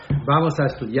Vamos a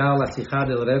estudiar la Sijá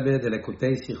del Rebbe de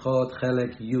Lekutei Sijot,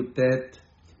 Helek Yutet,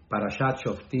 Parashat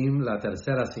Shoftim, la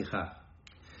tercera Sijá.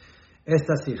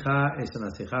 Esta Sijá es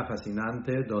una Sijá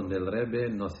fascinante donde el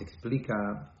Rebbe nos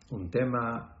explica un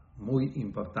tema muy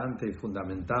importante y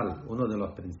fundamental, uno de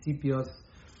los principios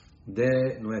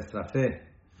de nuestra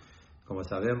fe. Como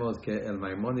sabemos que el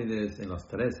Maimónides en los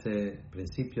 13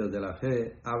 principios de la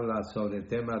fe habla sobre el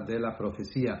tema de la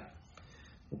profecía.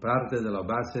 Parte de las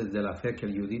bases de la fe que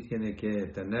el yudí tiene que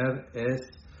tener es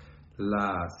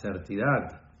la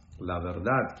certidumbre, la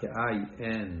verdad que hay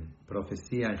en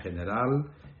profecía en general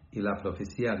y la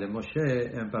profecía de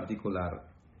Moshe en particular.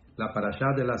 La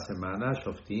parashá de la semana,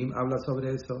 Shoftim, habla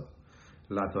sobre eso.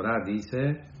 La Torá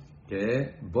dice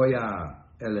que voy a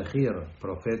elegir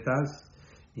profetas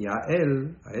y a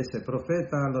ese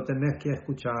profeta, lo tenés que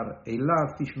escuchar.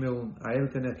 Eilav tishmeun, a él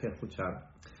tenés que escuchar.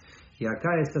 Y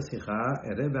acá esta Sijá,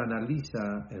 el Rebbe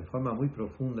analiza en forma muy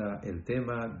profunda el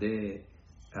tema de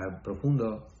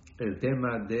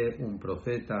un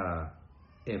profeta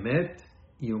Emet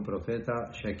y un profeta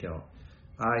Shekel.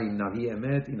 Hay Naví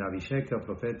Emet y Naví Shekel,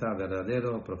 profeta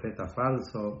verdadero, profeta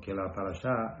falso, que la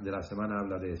parashá de la semana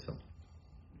habla de eso.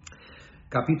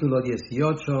 Capítulo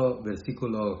 18,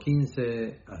 versículo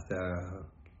 15 hasta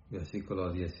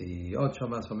versículo 18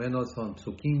 más o menos, son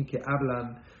psukim que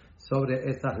hablan sobre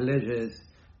estas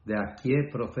leyes de a qué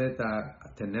profeta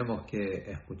tenemos que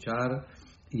escuchar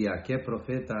y a qué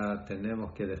profeta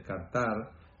tenemos que descartar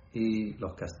y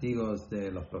los castigos de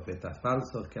los profetas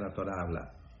falsos que la Torah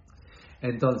habla.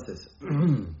 Entonces,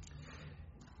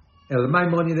 el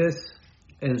Maimónides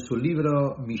en su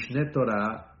libro Mishneh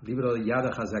Torah, libro de Yad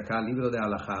HaZaká, libro de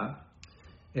Halajá,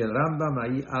 el Rambam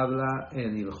ahí habla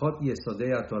en Ilhot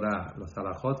Yesodei Torah, los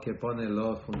halajot que ponen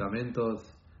los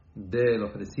fundamentos de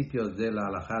los principios de la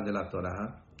halajá de la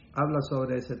Torah, habla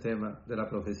sobre ese tema de la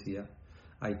profecía.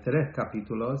 Hay 3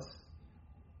 capítulos,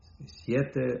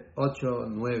 7, 8,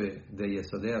 9 de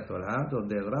Yesodei Torah,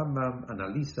 donde el Rambam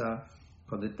analiza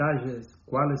con detalles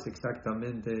cuál es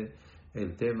exactamente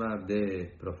el tema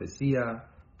de profecía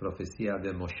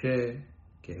de Moshe,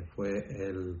 que fue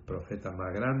el profeta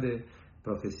más grande,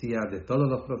 profecía de todos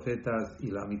los profetas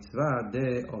y la mitzvah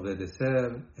de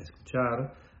obedecer,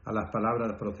 escuchar a las palabras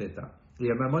del profeta. Y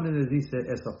el Maimónides dice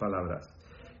estas palabras: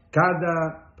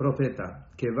 cada profeta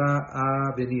que va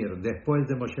a venir después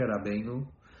de Moshe Rabbeinu,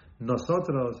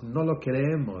 nosotros no lo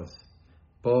creemos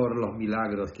por los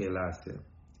milagros que él hace.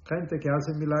 Gente que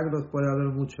hace milagros puede haber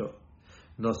mucho.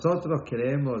 Nosotros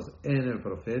creemos en el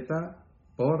profeta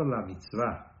por la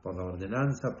mitzvah, por la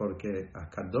ordenanza, porque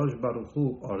Akadosh Baruj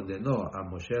Hu ordenó a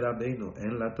Moshe Rabbeinu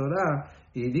en la Torah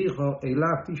y dijo: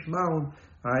 Eilav tishmaun,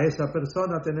 a esa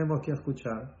persona tenemos que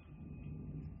escuchar.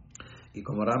 Y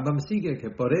como Rambam sigue, que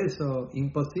por eso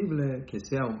imposible que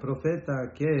sea un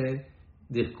profeta que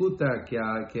discuta, que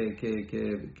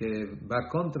va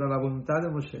contra la voluntad de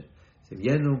Moshe. Si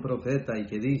viene un profeta y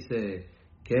que dice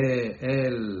que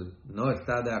él no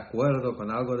está de acuerdo con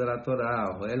algo de la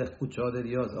Torah, o él escuchó de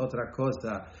Dios otra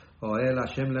cosa, o él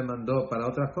Hashem le mandó para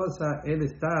otra cosa, él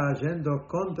está yendo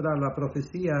contra la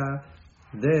profecía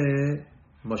de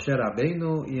Moshe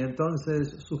Rabbeinu, y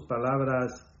entonces sus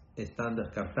palabras están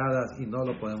descartadas y no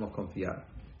lo podemos confiar.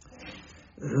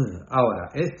 Ahora,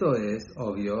 esto es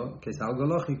obvio que es algo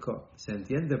lógico. Se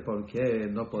entiende por qué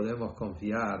no podemos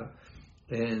confiar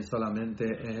solamente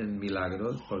en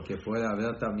milagros, porque puede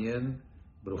haber también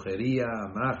brujería,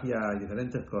 magia y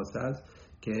diferentes cosas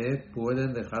que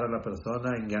pueden dejar a la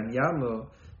persona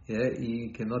engañarlo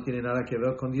y que no tiene nada que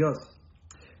ver con Dios.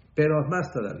 Pero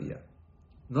más todavía,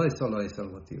 no es solo eso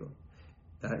el motivo.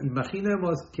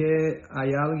 Imaginemos que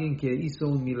hay alguien que hizo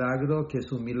un milagro, que es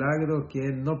un milagro que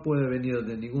no puede venir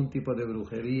de ningún tipo de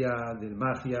brujería, de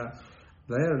magia.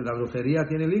 La brujería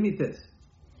tiene límites.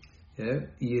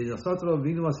 Y nosotros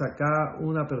vimos acá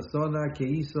una persona que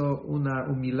hizo un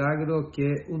milagro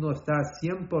que uno está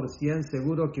 100%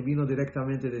 seguro que vino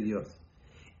directamente de Dios.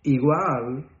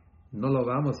 Igual no lo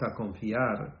vamos a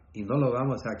confiar y no lo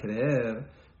vamos a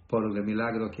creer por el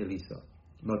milagro que él hizo.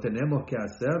 Lo tenemos que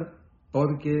hacer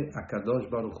porque Akadosh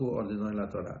Baruj Hu ordenó en la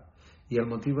Torah. Y el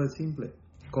motivo es simple,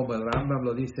 como el Rambam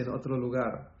lo dice en otro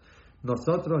lugar.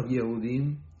 Nosotros,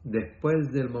 Yehudim,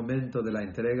 después del momento de la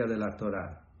entrega de la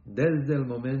Torah, desde el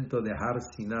momento de Har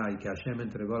Sinai, que Hashem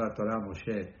entregó la Torah a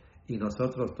Moshe, y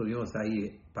nosotros estuvimos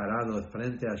ahí parados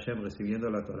frente a Hashem recibiendo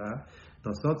la Torah,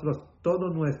 nosotros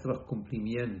todos nuestros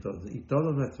cumplimientos y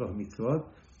todos nuestros mitzvot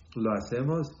lo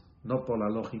hacemos no por la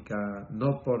lógica,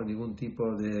 no por ningún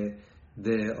tipo de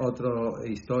otra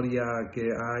historia que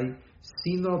hay,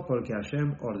 sino porque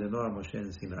Hashem ordenó a Moshe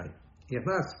en Sinai. Y es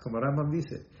más, como Rambam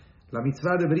dice, la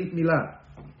mitzvah de Brit Milá,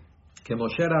 que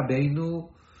Moshe Rabbeinu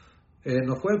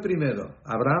no fue el primero.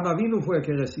 Abraham Avinu fue el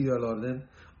que recibió el orden.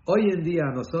 Hoy en día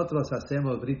nosotros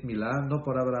hacemos Brit Milá no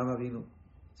por Abraham Avinu,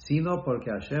 sino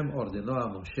porque Hashem ordenó a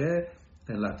Moshe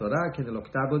en la Torá que en el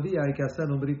octavo día hay que hacer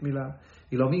un Brit Milá.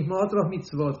 Y lo mismo otros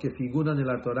mitzvot que figuran en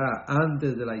la Torá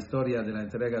antes de la historia de la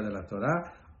entrega de la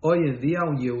Torá, hoy en día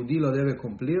un Yehudí lo debe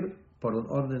cumplir por un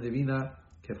orden divina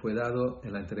que fue dado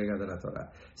en la entrega de la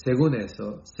Torá. Según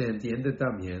eso, se entiende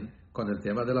también con el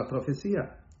tema de la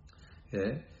profecía.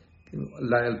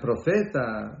 El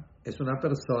profeta es una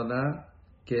persona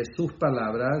que sus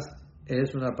palabras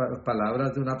es una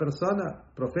palabras de una persona.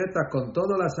 Profeta con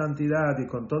toda la santidad y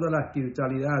con toda la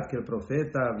espiritualidad que el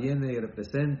profeta viene y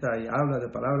representa y habla de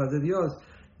palabras de Dios,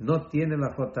 no tiene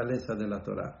la fortaleza de la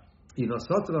Torá. Y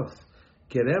nosotros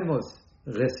queremos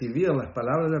recibir las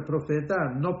palabras del profeta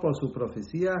no por su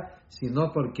profecía,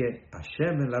 sino porque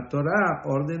Hashem en la Torá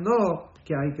ordenó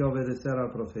que hay que obedecer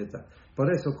al profeta.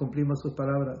 Por eso cumplimos sus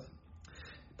palabras.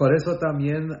 Por eso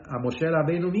también a Moshe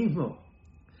Rabbeinu mismo,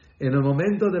 en el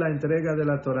momento de la entrega de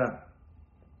la Torá,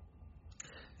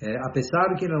 a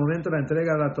pesar que en el momento de la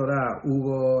entrega de la Torá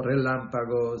hubo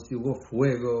relámpagos, y hubo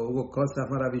fuego, hubo cosas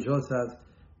maravillosas,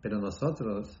 pero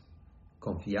nosotros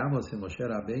confiamos en Moshe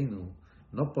Rabbeinu,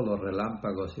 no por los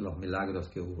relámpagos y los milagros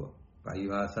que hubo. Ahí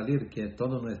va a salir que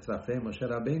toda nuestra fe en Moshe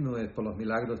Rabbeinu es por los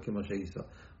milagros que Moshe hizo.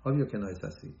 Obvio que no es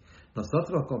así.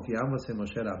 Nosotros confiamos en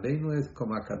Moshe Rabbeinu, es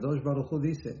como Akadosh Baruj Hu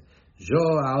dice,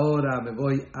 yo ahora me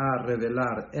voy a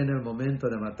revelar en el momento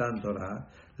de Matan Torah,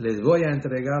 les voy a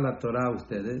entregar la Torah a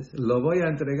ustedes, lo voy a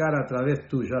entregar a través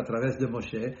tuyo, a través de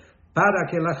Moshe, para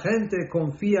que la gente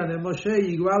confíe en Moshe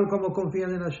igual como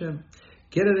confían en Hashem.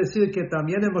 Quiere decir que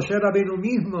también en Moshe Rabbeinu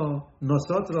mismo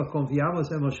nosotros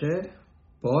confiamos en Moshe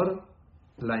por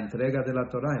la entrega de la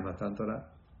Torah en Matan Torah.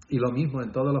 Y lo mismo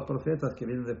en todos los profetas que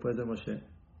vienen después de Moshe.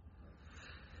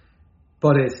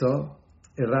 Por eso,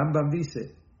 el Rambam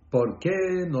dice, ¿por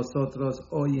qué nosotros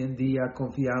hoy en día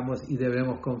confiamos y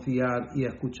debemos confiar y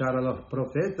escuchar a los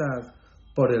profetas?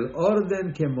 Por el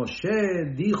orden que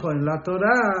Moshe dijo en la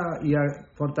Torá y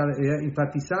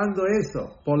enfatizando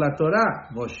eso, por la Torá.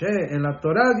 Moshe en la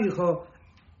Torá dijo,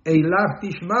 Eilav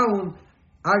Tishmaun,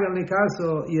 háganle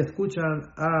caso y escuchan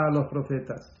a los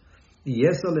profetas. Y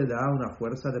eso le da una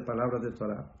fuerza de palabras de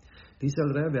Torá. Dice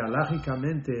el Rebbe,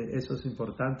 alágicamente eso es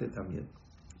importante también,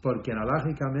 porque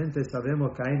alágicamente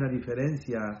sabemos que hay una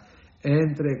diferencia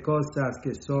entre cosas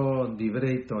que son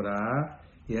Divrei Torá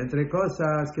y entre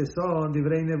cosas que son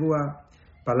Divrei Nebuá,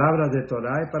 palabras de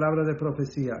Torá y palabras de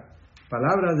profecía.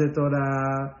 Palabras de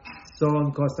Torá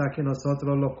son cosas que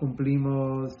nosotros los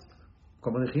cumplimos,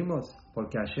 como dijimos,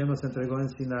 porque Hashem nos entregó en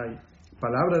Sinai.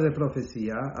 Palabras de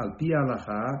profecía, al pi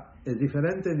alajá, es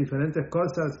diferente en diferentes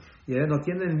cosas y no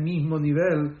tiene el mismo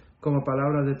nivel como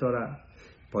palabras de Torá.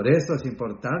 Por eso es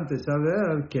importante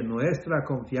saber que nuestra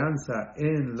confianza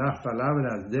en las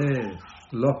palabras de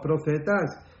los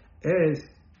profetas es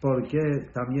porque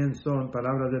también son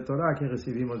palabras de Torá que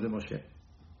recibimos de Moshe.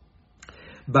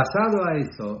 Basado a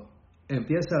eso,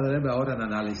 empieza a ver ahora un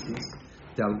análisis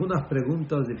de algunas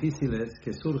preguntas difíciles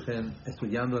que surgen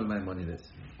estudiando el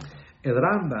Maimónides. El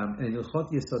Rambam en Ilhot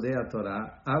Yesodei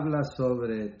HaTorah habla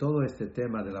sobre todo este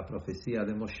tema de la profecía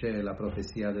de Moshe, la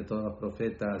profecía de todos los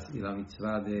profetas y la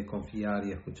mitzvah de confiar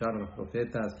y escuchar a los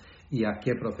profetas y a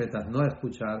qué profetas no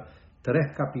escuchar.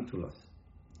 3 capítulos,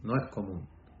 no es común.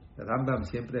 El Rambam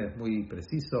siempre es muy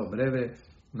preciso, breve,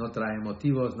 no trae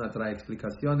motivos, no trae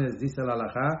explicaciones, dice la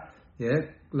halajá.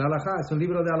 La halajá es un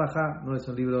libro de halajá, no es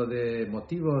un libro de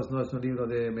motivos, no es un libro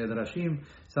de medrashim.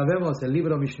 Sabemos, el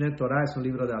libro Mishneh Torah es un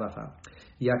libro de halajá.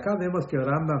 Y acá vemos que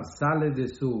Rambam sale de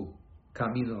su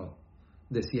camino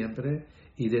de siempre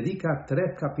y dedica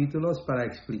 3 capítulos para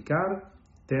explicar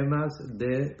temas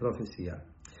de profecía.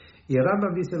 Y el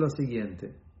Rambam dice lo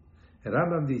siguiente. El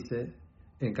Rambam dice,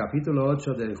 en capítulo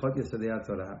 8 del Ilhot Yesodei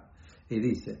HaTorah, y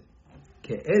dice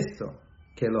que esto,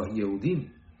 que los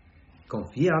Yehudim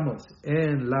confiamos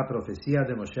en la profecía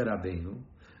de Moshe Rabbeinu,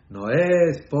 no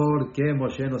es porque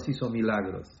Moshe nos hizo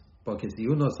milagros, porque si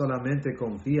uno solamente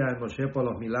confía en Moshe por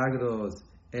los milagros,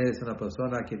 es una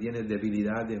persona que tiene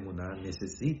debilidad de emuná,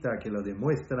 necesita que lo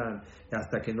demuestran, y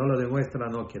hasta que no lo demuestra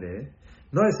no cree.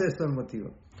 No es esto el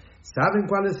motivo. ¿Saben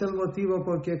cuál es el motivo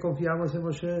por qué confiamos en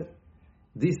Moshe?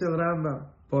 Dice el Rambam,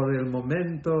 por el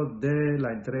momento de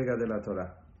la entrega de la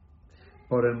Torá.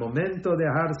 Por el momento de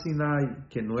Har Sinai,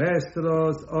 que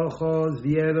nuestros ojos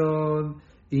vieron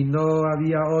y no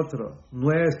había otro.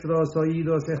 Nuestros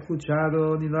oídos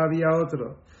escucharon y no había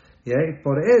otro. Y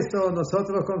por eso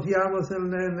nosotros confiamos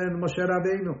en Moshe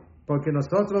Rabbeinu, porque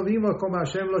nosotros vimos como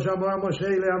Hashem lo llamó a Moshe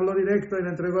y le habló directo y le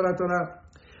entregó la Torá.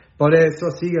 Por eso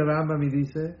sigue Rambam y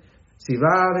dice, si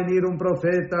va a venir un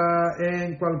profeta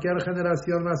en cualquier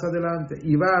generación más adelante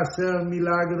y va a hacer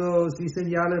milagros y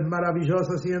señales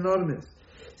maravillosas y enormes,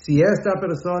 si esta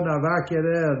persona va a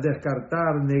querer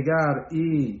descartar, negar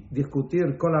y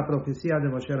discutir con la profecía de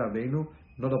Moshe Rabbeinu,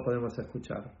 no lo podemos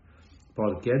escuchar.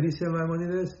 ¿Por qué dice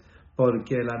Maimónides?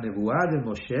 Porque la nebuá de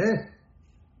Moshe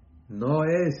no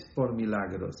es por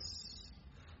milagros.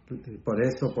 Por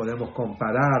eso podemos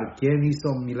comparar quién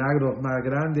hizo milagros más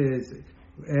grandes,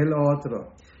 el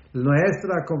otro.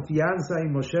 Nuestra confianza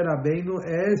en Moshe Rabbeinu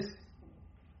es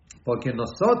porque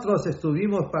nosotros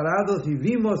estuvimos parados y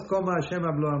vimos cómo Hashem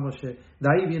habló a Moshe. De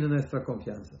ahí viene nuestra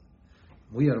confianza.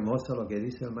 Muy hermoso lo que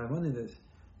dice el Maimónides,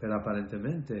 pero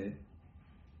aparentemente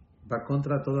va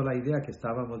contra toda la idea que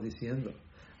estábamos diciendo.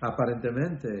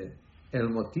 Aparentemente, el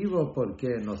motivo por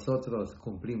qué nosotros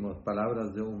cumplimos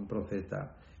palabras de un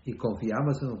profeta y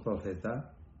confiamos en un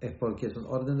profeta es porque es un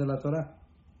orden de la Torah.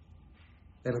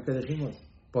 Es lo que dijimos.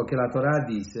 Porque la Torah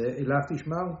dice, Ilach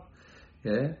Tishmau,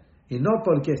 y no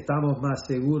porque estamos más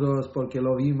seguros, porque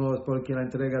lo vimos, porque en la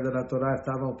entrega de la Torah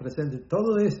estábamos presentes.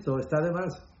 Todo esto está de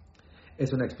más.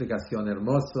 Es una explicación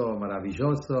hermoso,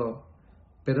 maravilloso,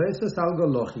 pero eso es algo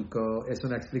lógico, es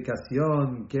una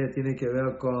explicación que tiene que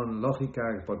ver con lógica,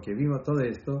 porque vimos todo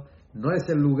esto. No es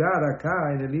el lugar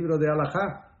acá en el libro de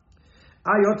Alajá.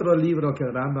 Hay otro libro que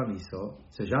Rambam hizo,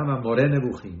 se llama Moreh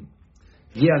Nebuchim,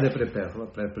 Guía de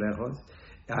Perplejos.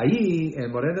 Ahí,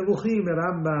 en Moreh Nebuchim,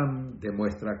 Rambam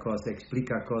demuestra cosas,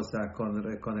 explica cosas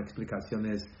con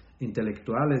explicaciones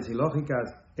intelectuales y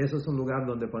lógicas. Eso es un lugar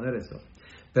donde poner eso.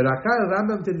 Pero acá el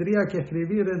Rambam tendría que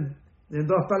escribir en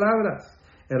dos palabras.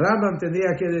 El Rambam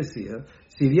tendría que decir,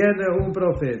 si viene un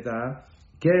profeta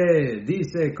que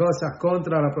dice cosas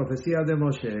contra la profecía de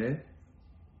Moshe,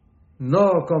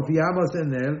 no confiamos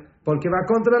en él porque va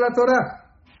contra la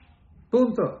Torah.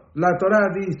 Punto. La Torah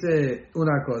dice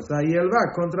una cosa y él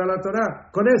va contra la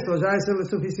Torah. Con eso ya es lo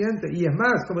suficiente. Y es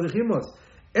más, como dijimos,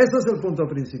 eso es el punto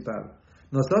principal.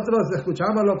 Nosotros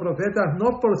escuchamos a los profetas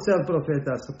no por ser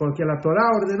profetas, porque la Torah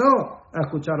ordenó a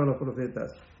escuchar a los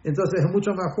profetas. Entonces es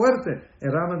mucho más fuerte.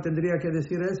 El Rambam tendría que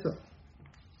decir eso.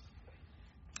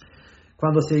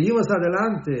 Cuando seguimos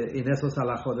adelante en esos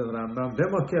alajos del Rambam,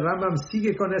 vemos que el Rambam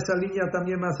sigue con esa línea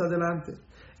también más adelante.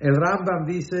 El Rambam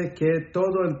dice que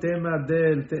todo el tema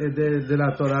de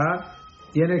la Torah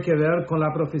tiene que ver con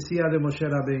la profecía de Moshe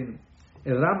Rabbeinu.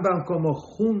 El Rambam como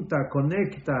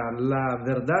conecta la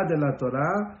verdad de la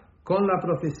Torah con la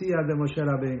profecía de Moshe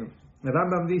Rabbeinu. El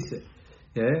Rambam dice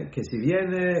que si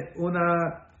viene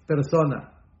una persona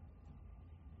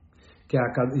que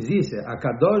dice,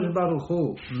 Akadosh Baruch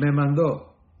Hu me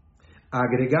mandó a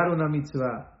agregar una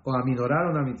mitzvah, o a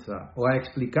minorar una mitzvah, o a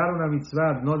explicar una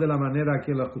mitzvah no de la manera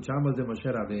que lo escuchamos de Moshe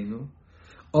Rabbeinu,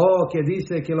 o que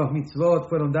dice que los mitzvot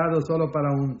fueron dados solo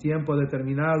para un tiempo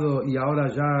determinado y ahora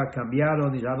ya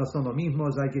cambiaron y ya no son los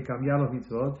mismos, hay que cambiar los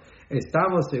mitzvot,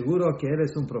 estamos seguros que él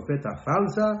es un profeta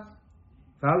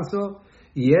falso,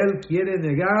 y él quiere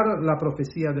negar la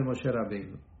profecía de Moshe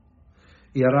Rabbeinu.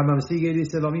 Y el Rambam sigue y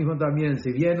dice lo mismo también.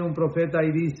 Si viene un profeta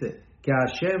y dice que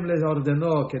Hashem les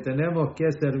ordenó que tenemos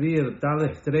que servir tal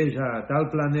estrella, tal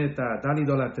planeta, tal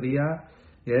idolatría,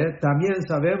 también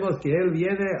sabemos que él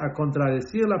viene a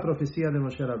contradecir la profecía de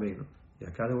Moshe Rabbeinu. Y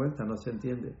acá de vuelta no se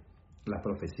entiende. La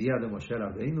profecía de Moshe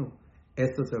Rabbeinu,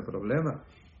 esto es el problema.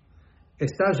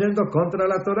 Está yendo contra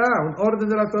la Torah, un orden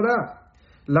de la Torah.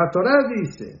 La Torah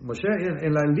dice, Moshe,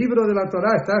 en el libro de la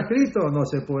Torah está escrito, no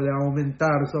se puede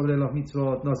aumentar sobre los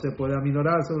mitzvot, no se puede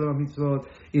aminorar sobre los mitzvot,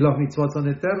 y los mitzvot son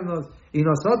eternos, y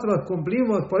nosotros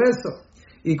cumplimos por eso.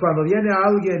 Y cuando viene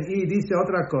alguien y dice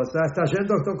otra cosa, está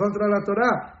yendo contra la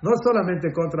Torah, no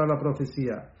solamente contra la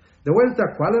profecía. De vuelta,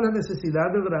 ¿cuál es la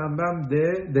necesidad del Rambam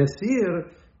de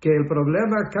decir que el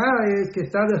problema acá es que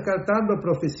está descartando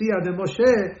profecía de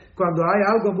Moshe cuando hay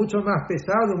algo mucho más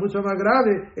pesado, mucho más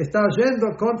grave, está yendo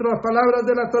contra las palabras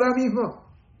de la Torah mismo?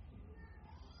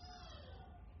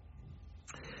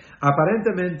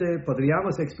 Aparentemente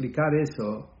podríamos explicar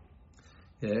eso,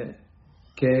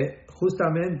 que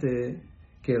justamente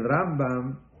que el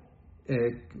Rambam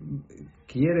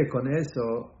quiere con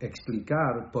eso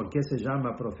explicar por qué se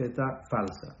llama profeta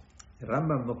falsa. El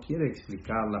Rambam no quiere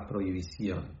explicar la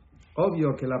prohibición.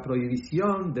 Obvio que la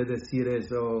prohibición de decir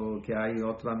eso, que hay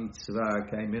otra mitzvah,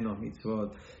 que hay menos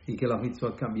mitzvot, y que los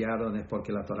mitzvot cambiaron es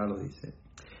porque la Torah lo dice.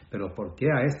 Pero ¿por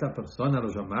qué a esta persona lo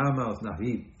llamamos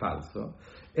Naví falso?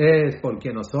 Es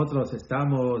porque nosotros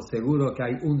estamos seguros que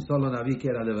hay un solo Naví que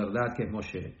era de verdad, que es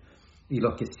Moshe. Y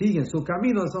los que siguen su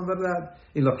camino son verdad,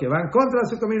 y los que van contra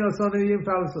su camino son bien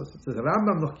falsos. Entonces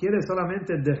Rambam nos quiere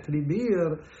solamente describir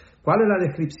 ¿Cuál es la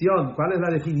descripción? ¿Cuál es la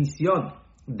definición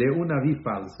de un Naví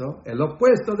falso? El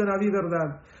opuesto de Naví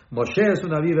verdad. Moshe es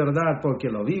un Naví verdad porque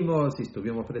lo vimos y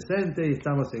estuvimos presentes y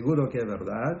estamos seguros que es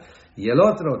verdad. Y el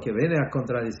otro que viene a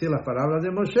contradecir las palabras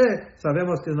de Moshe,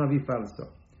 sabemos que es un Naví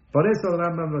falso. Por eso el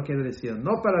Rambam lo quiere decir,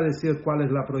 no para decir cuál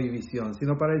es la prohibición,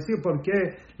 sino para decir por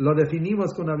qué lo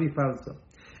definimos con Naví falso.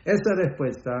 Esta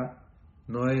respuesta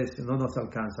no nos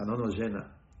alcanza, no nos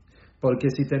llena.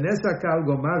 Porque si tenés acá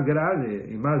algo más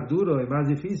grave y más duro y más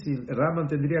difícil, el Rambam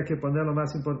tendría que poner lo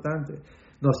más importante.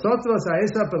 Nosotros a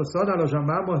esa persona lo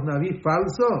llamamos Naví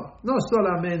falso, no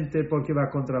solamente porque va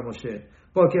contra Moshe,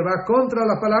 porque va contra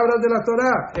las palabras de la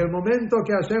Torá. El momento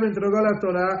que Hashem entregó la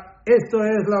Torá, esto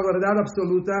es la verdad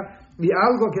absoluta, y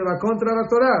algo que va contra la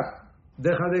Torá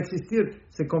deja de existir,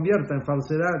 se convierte en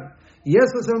falsedad. Y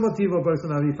eso es el motivo por eso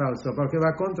Naví falso, porque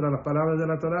va contra las palabras de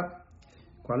la Torá.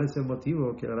 ¿Cuál es el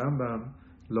motivo que el Rambam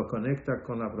lo conecta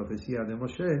con la profecía de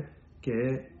Moshe?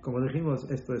 Que, como dijimos,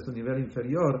 esto es un nivel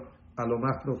inferior a lo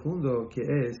más profundo que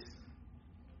es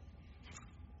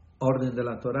orden de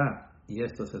la Torá. Y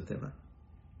esto es el tema.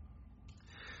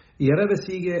 Y el Rebbe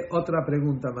sigue otra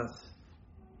pregunta más.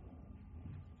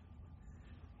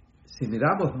 Si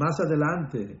miramos más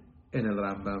adelante en el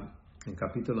Rambam, en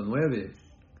capítulo 9,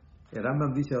 el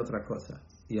Rambam dice otra cosa.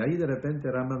 Y ahí de repente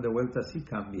el Rambam de vuelta sí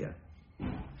cambia.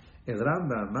 El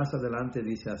Rambam más adelante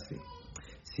dice así: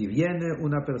 si viene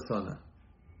una persona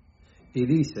y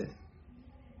dice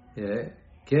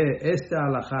que este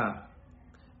alajá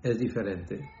es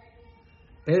diferente,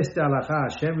 este alajá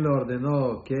Hashem le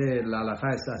ordenó que la alajá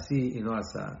es así y no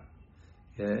así,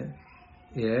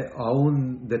 o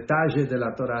un detalle de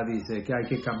la Torah dice que hay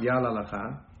que cambiar la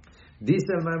alajá,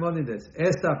 dice el Maimónides,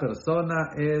 esta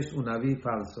persona es un naví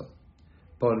falso.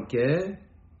 ¿Por qué?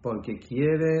 Porque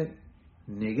quiere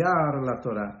negar la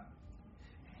Torah.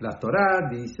 La Torah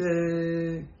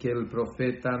dice que el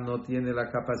profeta no tiene la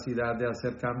capacidad de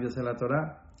hacer cambios en la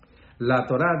Torah. La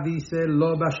Torah dice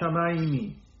lo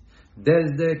bashamaymi.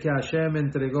 Desde que Hashem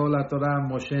entregó la Torah a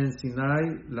Moshe en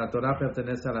Sinai, la Torah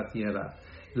pertenece a la tierra.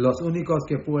 Los únicos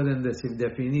que pueden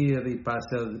definir y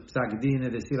pasar psagdin y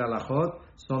decir alajot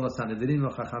son los Sanedrin,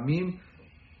 los Jajamim,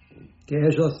 que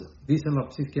ellos dicen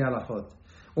los psique alajot.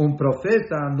 Un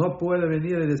profeta no puede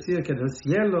venir y decir que del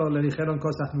cielo le dijeron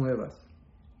cosas nuevas.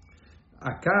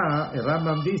 Acá el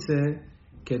Rambam dice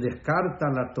que descarta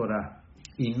la Torah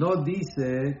y no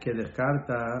dice que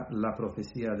descarta la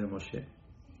profecía de Moshe.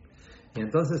 Y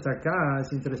entonces acá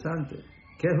es interesante.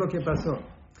 ¿Qué es lo que pasó?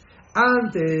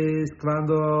 Antes,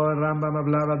 cuando el Rambam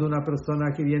hablaba de una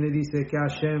persona que viene y dice que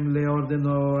Hashem le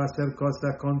ordenó hacer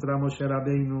cosas contra Moshe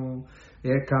Rabbeinu,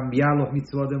 cambiar los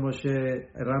mitzvot de Moshe,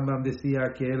 el Rambam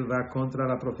decía que él va contra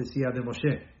la profecía de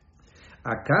Moshe.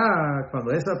 Acá,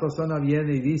 cuando esa persona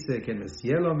viene y dice que en el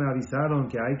cielo me avisaron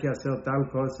que hay que hacer tal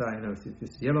cosa, en el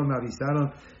cielo me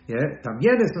avisaron,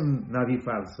 también es un naví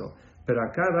falso. Pero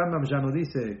acá Rambam ya no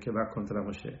dice que va contra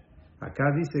Moshe. Acá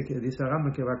dice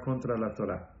Rambam que va contra la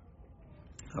Torah.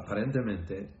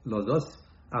 Aparentemente, los dos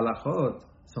alajot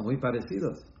son muy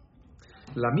parecidos.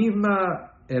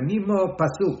 El mismo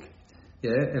pasuk,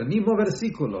 el mismo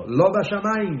versículo, lo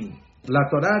bashamaymi. La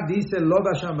Torah dice lo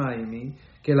bashamaymi,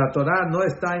 que la Torah no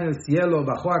está en el cielo,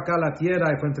 bajó acá a la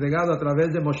tierra y fue entregado a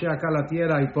través de Moshe acá a la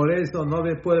tierra, y por eso no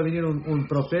puede venir un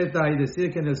profeta y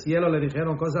decir que en el cielo le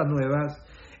dijeron cosas nuevas.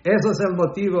 Eso es el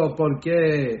motivo por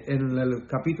qué en el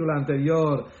capítulo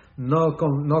anterior no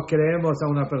creemos a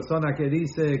una persona que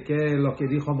dice que lo que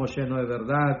dijo Moshe no es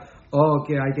verdad, o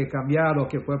que hay que cambiar, o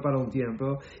que fue para un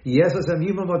tiempo. Y eso es el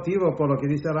mismo motivo por lo que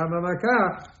dice Rambam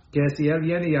acá, que si él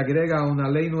viene y agrega una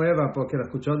ley nueva porque la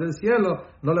escuchó del cielo,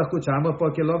 no la escuchamos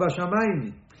porque lo va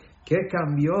shamayim. ¿Qué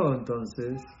cambió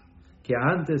entonces? Que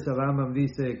antes el Rambam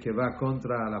dice que va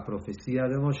contra la profecía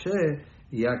de Moshe,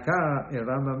 y acá el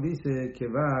Rambam dice que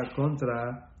va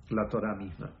contra la Torah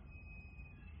misma.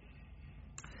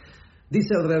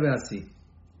 Dice el Rebbe así: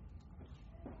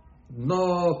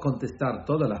 no contestar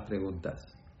todas las preguntas,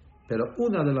 pero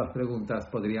una de las preguntas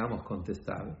podríamos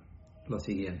contestar lo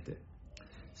siguiente,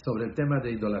 sobre el tema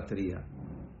de idolatría.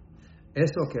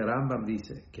 Eso que Rambam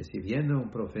dice, que si viene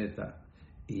un profeta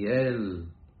y él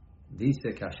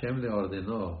dice que Hashem le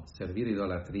ordenó servir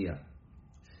idolatría,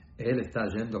 él está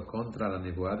yendo contra la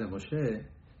nebuá de Moshe.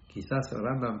 Quizás el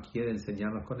Rambam quiere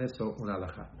enseñarnos con eso una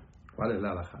alajá. ¿Cuál es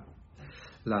la alajá?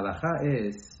 La alajá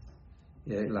es,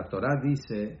 la Torah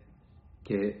dice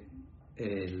que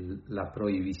la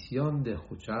prohibición de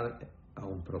escuchar a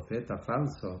un profeta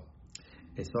falso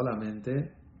es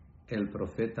solamente el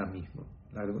profeta mismo.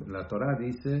 La Torah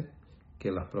dice que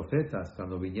los profetas,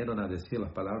 cuando vinieron a decir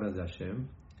las palabras de Hashem,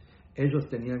 ellos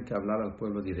tenían que hablar al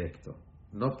pueblo directo.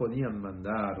 no podían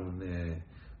mandar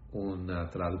un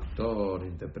traductor,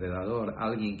 interpretador,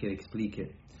 alguien que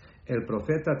explique. El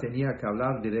profeta tenía que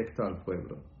hablar directo al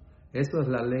pueblo. Eso es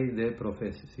la ley de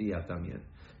profecía también.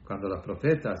 Cuando los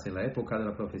profetas en la época de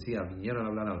la profecía vinieron a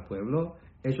hablar al pueblo,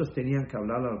 ellos tenían que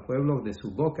hablar al pueblo de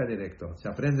su boca directo. Se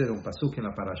aprende de un pasuk en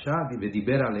la parashá,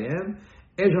 Diber Aleem,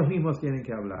 ellos mismos tienen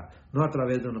que hablar, no a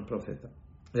través de un profeta,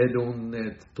 de un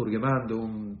turgemán, de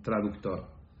un traductor.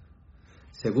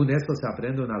 Según esto se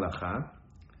aprende un alajá,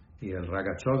 y el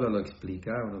Ragachoga lo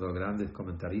explica, uno de los grandes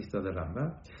comentaristas de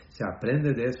Rambam, se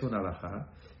aprende de eso un alajá,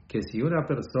 que si una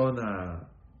persona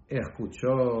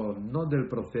escuchó no del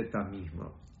profeta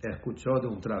mismo, escuchó de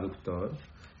un traductor,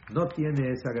 no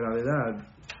tiene esa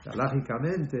gravedad,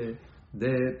 lógicamente,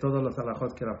 de todos los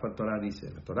alajot que la Torah dice.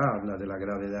 La Torah habla de la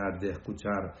gravedad de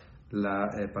escuchar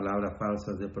las palabras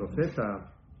falsas del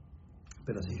profeta,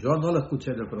 pero si yo no lo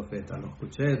escuché del profeta, lo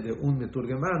escuché de un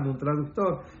meturgemán, de un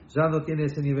traductor, ya no tiene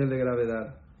ese nivel de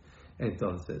gravedad.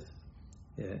 Entonces,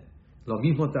 lo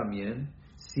mismo también,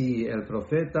 si el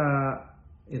profeta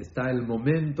está el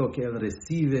momento que él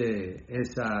recibe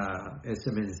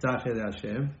ese mensaje de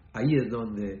Hashem, ahí es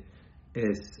donde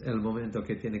es el momento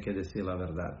que tiene que decir la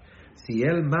verdad. Si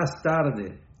él más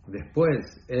tarde,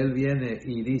 después, él viene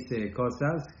y dice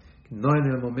cosas, no en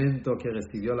el momento que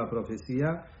recibió la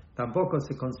profecía, tampoco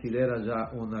se considera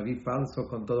ya un naví falso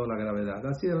con toda la gravedad.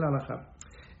 Así es la halajá.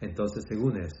 Entonces,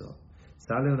 según eso,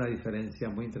 sale una diferencia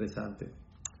muy interesante.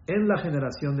 En la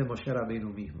generación de Moshe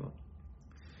Rabbeinu mismo,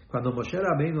 cuando Moshe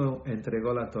Rabbeinu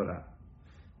entregó la Torah,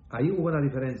 ahí hubo una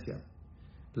diferencia.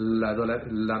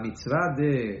 La mitzvah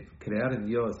de creer en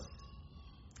Dios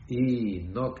y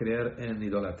no creer en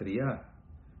idolatría,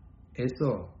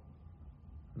 eso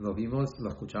lo vimos, lo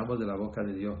escuchamos de la boca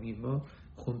de Dios mismo,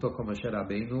 junto con Moshe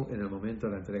Rabbeinu en el momento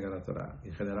de la entrega de la Torah.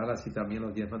 En general, así también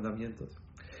los 10 mandamientos.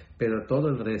 Pero todo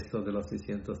el resto de los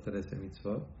 613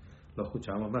 mitzvot lo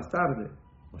escuchamos más tarde.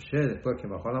 Moshe, después que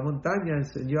bajó a la montaña,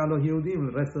 enseñó a los Yehudim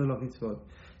el resto de los mitzvot.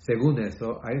 Según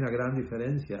eso, hay una gran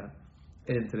diferencia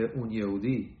entre un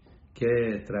Yehudí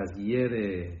que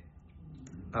transgiere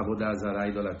Avodah Zarah,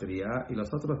 idolatría, y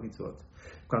los otros mitzvot.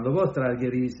 Cuando vos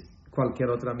transgredís cualquier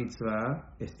otra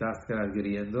mitzvah, estás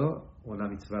transgrediendo una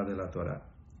mitzvah de la Torah.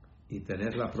 Y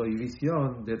tenés la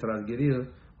prohibición de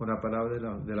transgredir una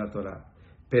palabra de la Torah.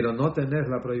 Pero no tenés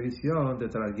la prohibición de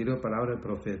transgredir una palabra del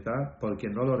profeta, porque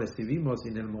no lo recibimos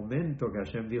en el momento que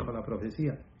Hashem dijo la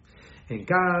profecía. En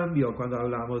cambio, cuando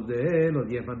hablamos de los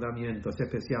 10 mandamientos,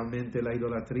 especialmente la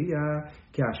idolatría,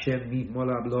 que Hashem mismo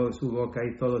lo habló de su boca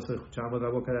y todos escuchamos la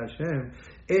boca de Hashem,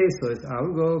 eso es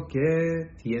algo que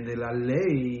tiene la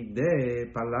ley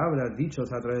de palabras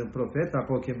dichas a través del profeta,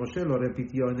 porque Moshe lo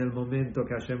repitió en el momento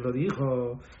que Hashem lo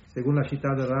dijo, según la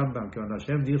Shita de Rambam, que cuando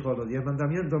Hashem dijo los 10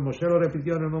 mandamientos, Moshe lo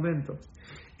repitió en el momento.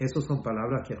 Esas son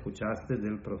palabras que escuchaste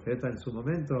del profeta en su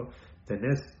momento.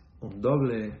 Tenés un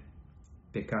doble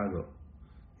pecado,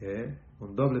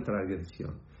 un doble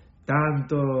transgresión.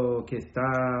 Tanto que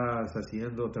estás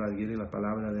haciendo transgredir la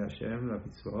palabra de Hashem, la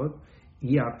mitzvot,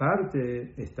 y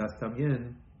aparte estás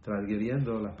también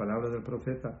transgrediendo las palabras del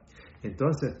profeta.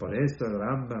 Entonces, por eso el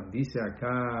Rambam dice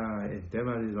acá en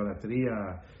tema de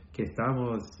idolatría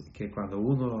que cuando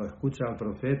uno escucha al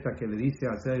profeta que le dice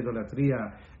hacer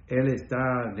idolatría, él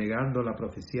está negando la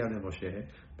profecía de Moshe,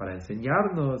 para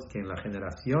enseñarnos que en la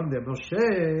generación de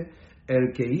Moshe,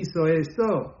 el que hizo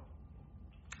esto,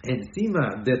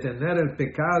 encima de tener el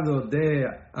pecado de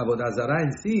Avodah Zarah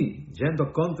en sí,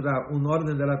 yendo contra un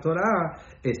orden de la Torah,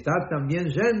 está también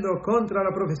yendo contra la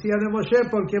profecía de Moshe,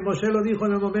 porque Moshe lo dijo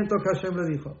en el momento que Hashem lo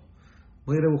dijo.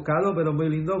 Muy rebuscado, pero muy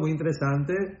lindo, muy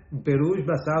interesante, un perush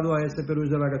basado a ese perush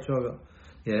de la Gachoga.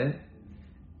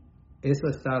 Eso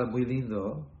está muy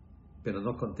lindo, pero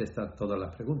no contesta todas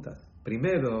las preguntas.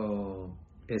 Primero,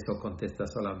 eso contesta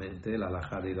solamente la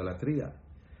halajá de idolatría.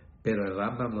 Pero el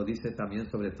Rambam lo dice también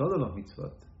sobre todos los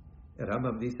mitzvot. El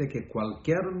Rambam dice que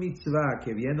cualquier mitzvah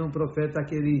que viene un profeta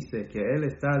que dice que él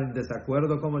está en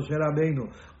desacuerdo con Moshe Rabbeinu,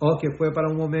 o que fue para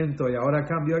un momento y ahora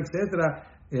cambió, etc.,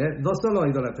 no solo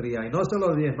idolatría y no solo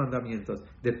los 10 mandamientos,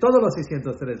 de todos los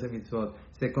 613 mitzvot,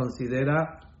 se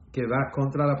considera que va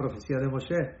contra la profecía de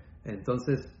Moshe.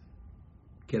 Entonces,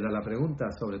 queda la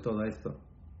pregunta sobre todo esto.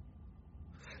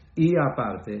 Y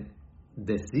aparte,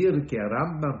 decir que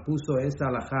Rambam puso esa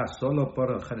halajá solo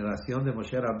por generación de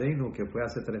Moshe Rabbeinu, que fue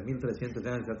hace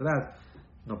 3.300 años atrás,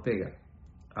 no pega.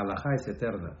 Halajá es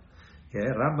eterna.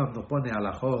 Rambam no pone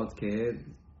halajot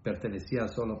que pertenecía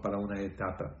solo para una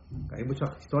etapa. Hay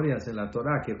muchas historias en la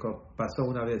Torah que pasó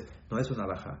una vez. No es una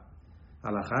halajá.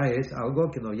 Halajá es algo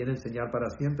que nos viene a enseñar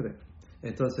para siempre.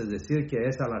 Entonces decir que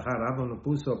esa alajá Rambam lo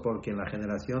puso porque en la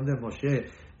generación de Moshe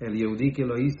el Yehudí que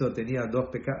lo hizo tenía 2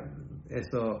 pecados,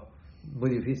 eso muy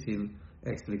difícil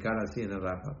explicar así en el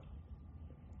Rambam.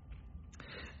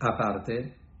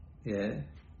 Aparte,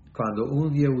 cuando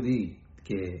un Yehudí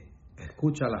que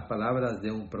escucha las palabras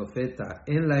de un profeta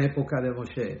en la época de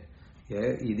Moshe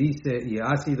y dice y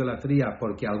hace idolatría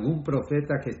porque algún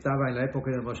profeta que estaba en la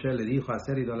época de Moshe le dijo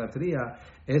hacer idolatría,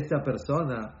 esta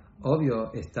persona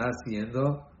obvio está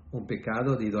haciendo un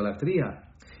pecado de idolatría.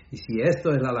 Y si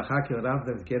esto es la halajá que el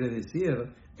Rambam quiere decir,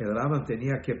 el Rambam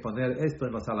tenía que poner esto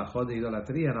en los halajot de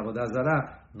idolatría, en Avodah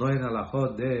Zará, no en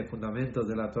halajot de fundamentos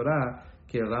de la Torá,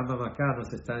 que el Rambam acá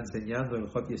nos está enseñando el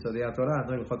Jot Yesodei Torah,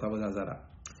 no el Jot Avodah Zará.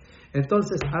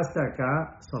 Entonces, hasta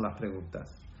acá son las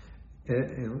preguntas.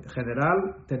 En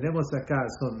general, tenemos acá,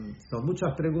 son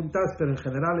muchas preguntas, pero en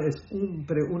general es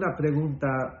una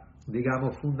pregunta,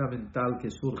 digamos, fundamental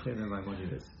que surge en el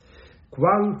Maimónides.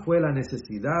 ¿Cuál fue la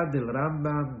necesidad del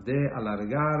Rambam de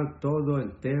alargar todo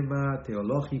el tema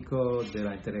teológico de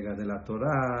la entrega de la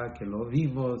Torá, que lo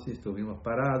vimos y estuvimos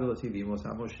parados y vimos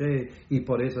a Moshe, y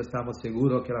por eso estamos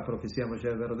seguros que la profecía de Moshe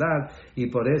es verdad, y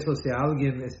por eso si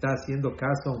alguien está haciendo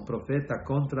caso a un profeta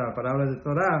contra la palabra de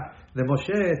Torá, de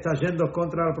Moshe, está yendo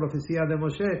contra la profecía de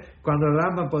Moshe, cuando el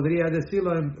Rambam podría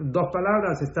decirlo en 2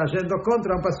 palabras, está yendo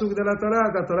contra un pasuk de la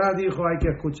Torá dijo hay que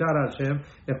escuchar a Hashem,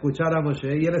 escuchar a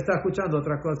Moshe, y él está escuchando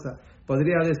otra cosa.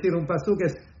 Podría decir un pasuk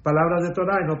es palabras de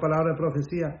Torah y no palabras de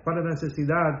profecía. ¿Cuál es la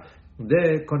necesidad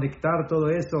de conectar todo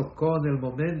eso con el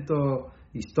momento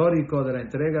histórico de la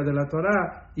entrega de la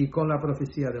Torah y con la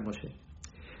profecía de Moshe?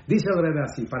 Dice el Rebbe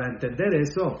así, para entender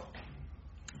eso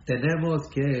tenemos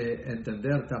que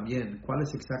entender también cuál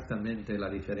es exactamente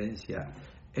la diferencia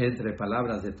entre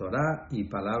palabras de Torah y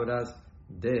palabras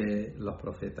de los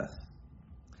profetas.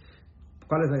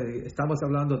 Estamos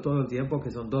hablando todo el tiempo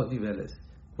que son 2 niveles.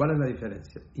 ¿Cuál es la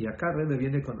diferencia? Y acá Rebbe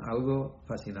viene con algo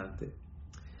fascinante.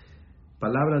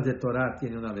 Palabras de Torah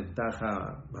tienen una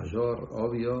ventaja mayor,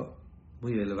 obvio,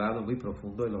 muy elevado, muy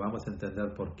profundo, y lo vamos a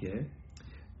entender por qué.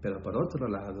 Pero por otro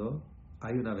lado,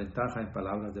 hay una ventaja en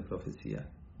palabras de profecía.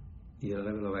 Y el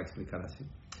Rebbe lo va a explicar así.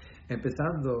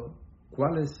 Empezando,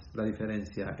 ¿cuál es la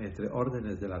diferencia entre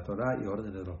órdenes de la Torah y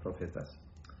órdenes de los profetas?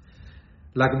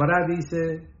 La Gemara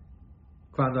dice,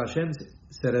 cuando Hashem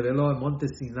se reveló en Monte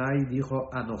Sinai, dijo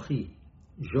Anoji,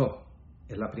 yo.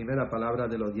 Es la primera palabra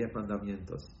de los 10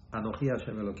 mandamientos. Anoji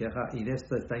Hashem Elokeja, y en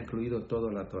esto está incluido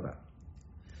toda la Torah.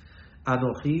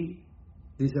 Anoji,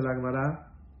 dice la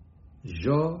Gemara,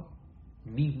 yo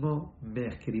mismo me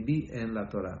escribí en la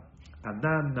Torah.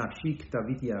 Anan Nafshik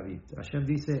Tavit Yavit. Hashem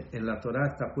dice, en la Torah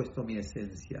está puesto mi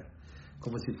esencia.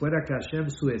 Como si fuera que Hashem,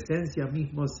 su esencia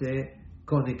mismo se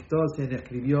conectó, se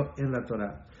escribió en la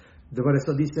Torah. Por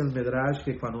eso dice el Medrash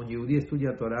que cuando un Yehudí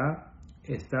estudia Torah,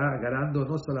 está agarrando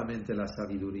no solamente la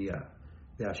sabiduría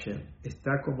de Hashem,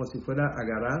 está como si fuera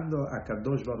agarrando a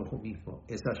Kadosh Baruj Hu mismo.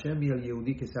 Es Hashem y el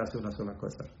Yehudí que se hace una sola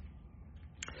cosa.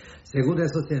 Según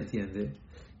eso se entiende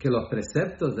que los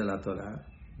preceptos de la Torah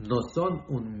no son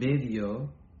un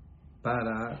medio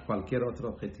para cualquier otro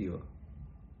objetivo.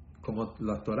 Como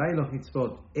la Torah y los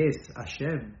mitzvot es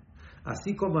Hashem,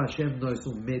 así como Hashem no es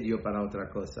un medio para otra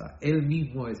cosa, Él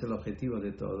mismo es el objetivo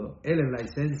de todo, Él es la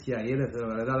esencia y Él es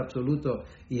la verdad absoluta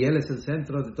y Él es el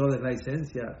centro de toda la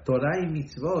esencia. Torah y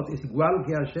mitzvot es igual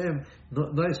que Hashem,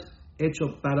 no es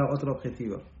hecho para otro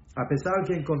objetivo. A pesar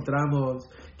que encontramos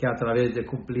que a través de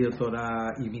cumplir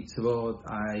Torah y mitzvot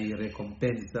hay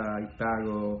recompensa y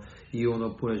pago y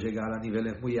uno puede llegar a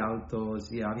niveles muy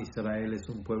altos, y Am Israel es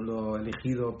un pueblo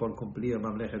elegido por cumplir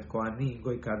Mamlechet Kohanim,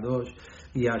 Goy Kadosh,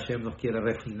 y Hashem nos quiere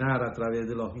refinar a través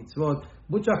de los mitzvot.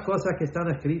 Muchas cosas que están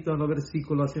escritas en los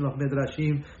versículos y en los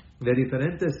medrashim de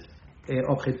diferentes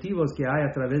objetivos que hay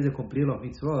a través de cumplir los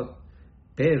mitzvot,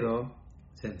 pero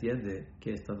se entiende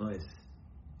que esto no es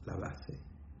la base.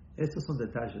 Estos son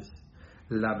detalles.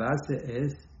 La base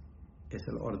es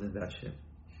el orden de Hashem,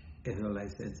 es la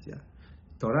esencia.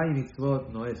 Torah y mitzvot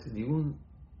no es ninguna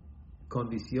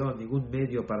condición, ningún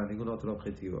medio para ningún otro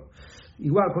objetivo.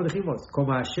 Igual, como dijimos,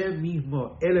 como Hashem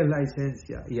mismo, Él es la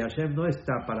esencia, y Hashem no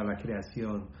está para la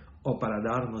creación o para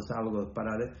darnos algo.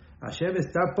 Hashem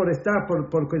está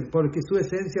porque su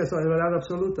esencia es la verdad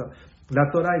absoluta. La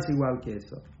Torah es igual que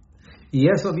eso. Y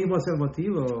eso mismo es el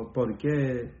motivo por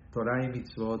qué Torah y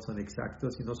mitzvot son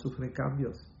exactos y no sufren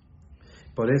cambios.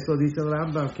 Por eso dice el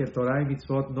Rambam que Torah y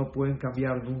mitzvot no pueden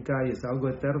cambiar nunca y es algo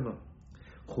eterno.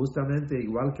 Justamente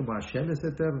igual como Hashem es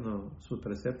eterno, sus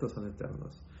preceptos son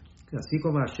eternos. Así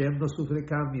como Hashem no sufre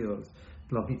cambios,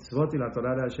 Los mitzvot y la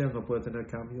Torah de Hashem no pueden tener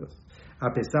cambios.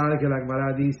 A pesar de que la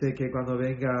Gemara dice que cuando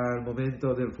venga el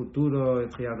momento del futuro, el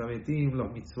Tchiyat HaMetim,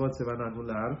 los mitzvot se van a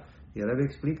anular. Y el Rebbe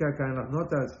explica acá en las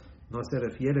notas, no se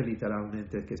refiere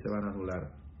literalmente que se van a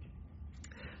anular.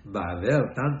 Va a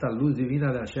haber tanta luz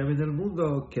divina de Hashem en el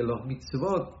mundo que los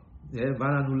mitzvot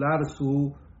van a anular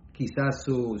quizás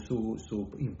su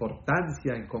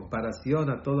importancia en comparación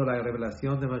a toda la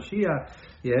revelación de Mashiach,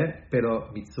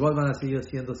 pero mitzvot van a seguir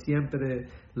siendo siempre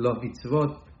los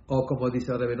mitzvot, o como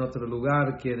dice el Rebbe en otro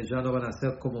lugar, que ya no van a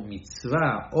ser como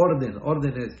mitzvah,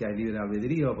 órdenes que hay libre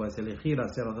albedrío, puedes elegir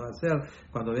hacer o no hacer.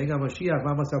 Cuando venga Mashiach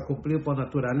vamos a cumplir por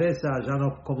naturaleza, ya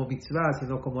no como mitzvah,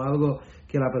 sino como algo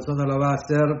que la persona lo va a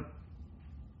hacer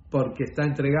porque está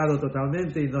entregado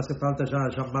totalmente y no hace falta ya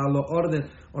llamarlo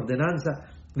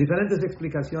ordenanza. Diferentes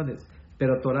explicaciones,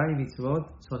 pero Torah y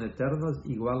mitzvot son eternos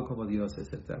igual como Dios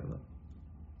es eterno.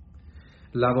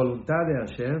 La voluntad de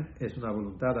Hashem es una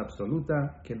voluntad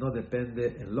absoluta que no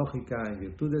depende en lógica, en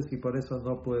virtudes, y por eso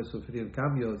no puede sufrir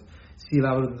cambios. Si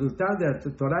la voluntad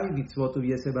de Torah y mitzvot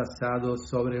hubiese basado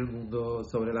sobre el mundo,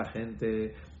 sobre la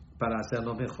gente, para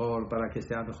hacerlo mejor, para que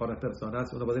sean mejores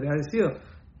personas, uno podría decir,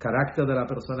 el carácter de la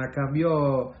persona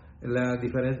cambió, las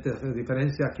diferentes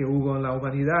diferencias que hubo en la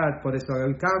humanidad, por eso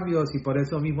hay cambios, y por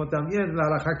eso mismo también la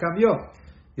halajá cambió.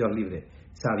 Dios libre.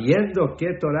 Sabiendo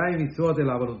que Torah y mitzvot es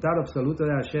la voluntad absoluta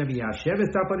de Hashem, y Hashem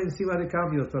está por encima de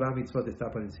cambios, Torah y mitzvot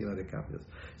está por encima de cambios.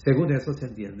 Según eso se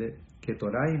entiende que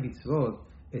Torah y mitzvot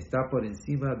está por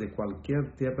encima de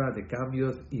cualquier tema de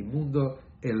cambios y mundo.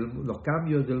 Los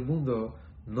cambios del mundo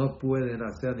no pueden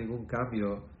hacer ningún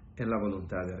cambio en la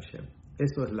voluntad de Hashem.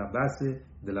 Eso es la base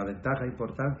de la ventaja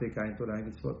importante que hay en Torah y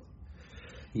mitzvot.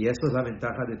 Y eso es la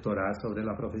ventaja de Torah sobre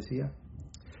la profecía.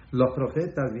 Los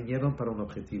profetas vinieron para un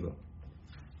objetivo.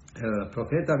 El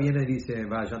profeta viene y dice,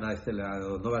 vayan a este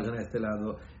lado, no vayan a este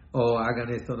lado, o hagan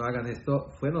esto, no hagan esto.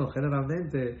 Fueron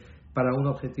generalmente para un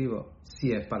objetivo.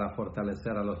 Si es para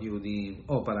fortalecer a los Yehudim,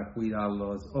 o para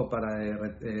cuidarlos, o para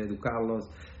educarlos,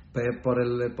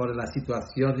 por la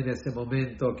situación en ese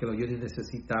momento que los Yehudim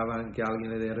necesitaban que alguien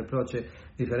le dé reproche,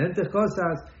 diferentes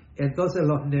cosas. Entonces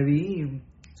los Nevi'im,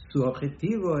 su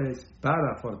objetivo es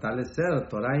para fortalecer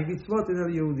Torah y mitzvot en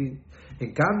el Yehudi.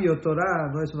 En cambio,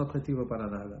 Torah no es un objetivo para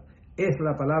nada. Es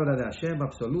la palabra de Hashem,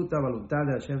 absoluta voluntad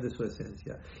de Hashem de su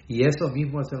esencia. Y eso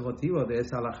mismo es el motivo de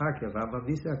esa halajá que Rambam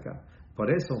dice acá. Por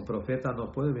eso un profeta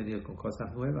no puede venir con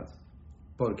cosas nuevas.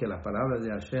 Porque la palabra de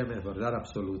Hashem es verdad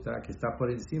absoluta, que está por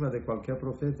encima de cualquier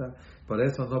profeta. Por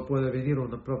eso no puede venir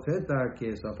un profeta que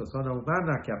es una persona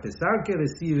humana, que a pesar que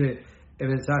recibe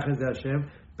mensajes de Hashem,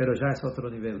 pero ya es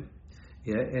otro nivel.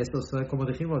 Y eso, como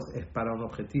dijimos, es para un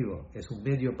objetivo, es un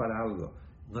medio para algo.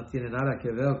 No tiene nada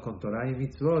que ver con Torah y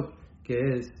mitzvot,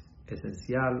 que es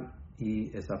esencial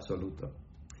y es absoluto.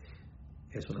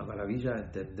 Es una maravilla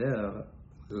entender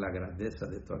la grandeza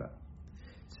de Torah.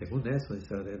 Según eso,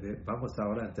 vamos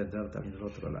ahora a entender también el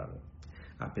otro lado.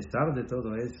 A pesar de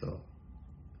todo eso,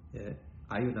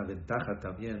 hay una ventaja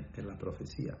también en la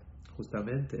profecía.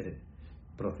 Justamente,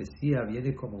 profecía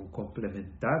viene como un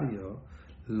complementario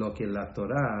lo que la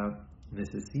Torah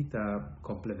necesita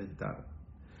complementar.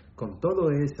 Con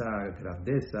toda esa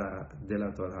grandeza de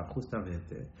la Torah,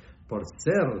 justamente, por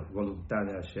ser voluntad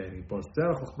de Hashem y por ser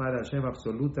Jochma de Hashem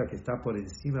absoluta que está por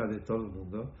encima de todo el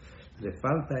mundo, le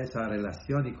falta esa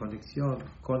relación y conexión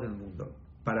con el mundo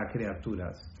para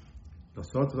criaturas.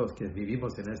 Nosotros que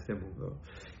vivimos en este mundo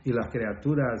y las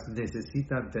criaturas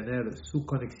necesitan tener su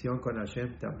conexión con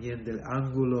Hashem también del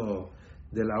ángulo,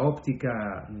 de la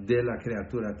óptica de la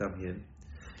criatura también.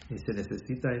 Y se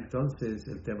necesita entonces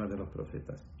el tema de los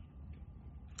profetas.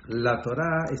 La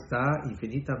Torah está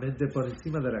infinitamente por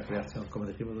encima de la creación, como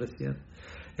dijimos recién.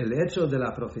 El hecho de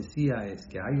la profecía es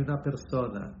que hay una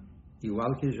persona,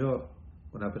 igual que yo,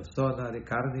 una persona de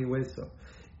carne y hueso,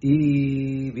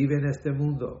 y vive en este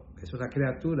mundo, es una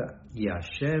criatura, y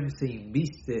Hashem se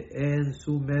inviste en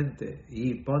su mente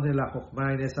y pone la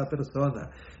Jochma en esa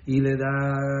persona y le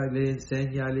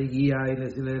enseña, le guía y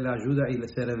le ayuda y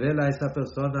se revela a esa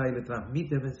persona y le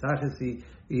transmite mensajes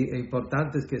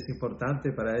importantes, que es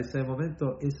importante para ese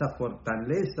momento. Esa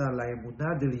fortaleza la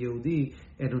emuná del Yehudí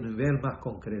en un nivel más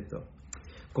concreto.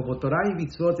 Como Torah y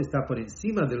mitzvot está por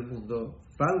encima del mundo,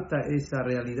 falta esa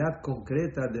realidad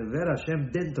concreta de ver a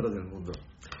Hashem dentro del mundo.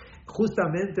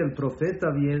 Justamente el profeta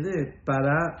viene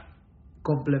para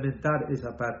complementar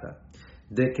esa pata,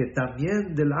 de que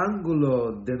también del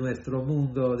ángulo de nuestro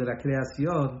mundo, de la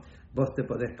creación, vos te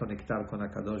podés conectar con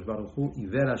HaKadosh Baruj Hu y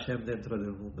ver a Hashem dentro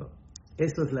del mundo.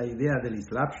 Esa es la idea del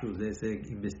Islapshus, de ese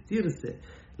investirse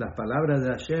las palabras de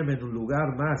Hashem en un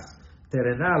lugar más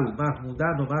terrenal, más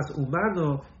mundano, más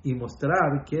humano, y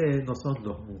mostrar que no son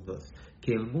dos mundos,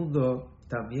 que el mundo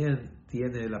también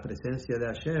tiene la presencia de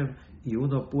Hashem y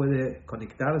uno puede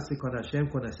conectarse con Hashem,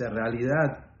 con esa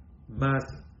realidad más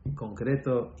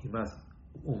concreto y más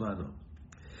humano.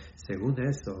 Según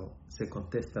eso se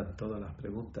contestan todas las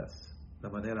preguntas de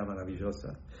manera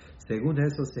maravillosa. Según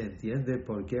eso se entiende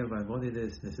por qué el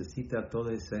Maimónides necesita todo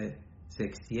ese, se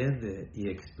extiende y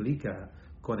explica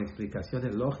con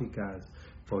explicaciones lógicas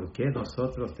por qué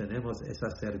nosotros tenemos esa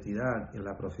certidumbre en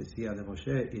la profecía de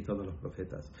Moshe y todos los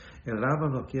profetas. El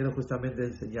Rambam nos quiere justamente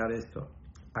enseñar esto.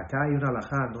 Acá hay una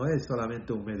halajá, no es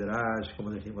solamente un medrash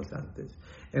como dijimos antes.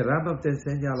 El Rambam te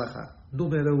enseña halajá.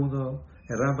 Número uno,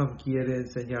 el Rambam quiere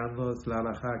enseñarnos la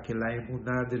halajá que la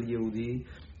emuná del Yehudí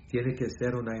tiene que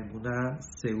ser una emuná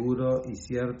seguro y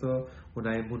cierto,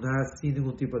 una emuná sin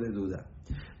ningún tipo de duda.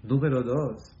 Número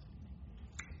dos,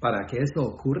 para que eso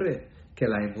ocurra, que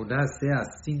la emuná sea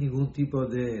sin ningún tipo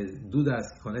de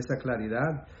dudas, con esa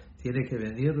claridad, tiene que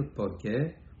venir, ¿por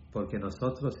qué? Porque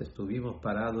nosotros estuvimos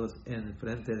parados en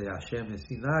frente de Hashem en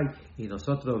Sinai y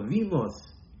nosotros vimos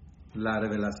la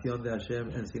revelación de Hashem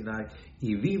en Sinai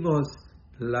y vimos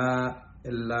la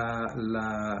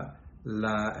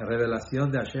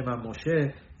revelación de Hashem a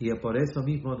Moshe y por eso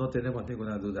mismo no tenemos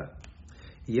ninguna duda.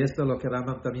 Y esto es lo que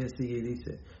Rambam también sigue y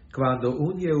dice, cuando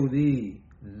un Yehudí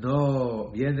no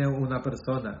viene una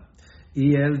persona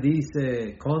y él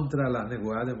dice contra la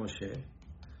nebuá de Moshe,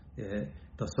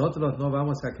 nosotros no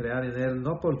vamos a creer en él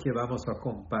no porque vamos a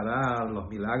comparar los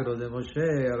milagros de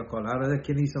Moshe o con la de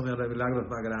quién hizo milagros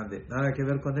más grandes, nada que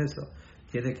ver con eso,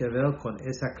 tiene que ver con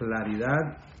esa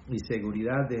claridad y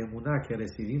seguridad de emuná que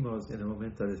recibimos en el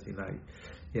momento de Sinai.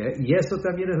 Y eso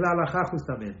también es la halajá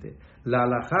justamente. La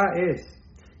halajá es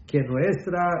que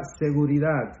nuestra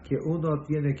seguridad que uno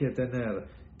tiene que tener,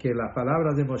 que la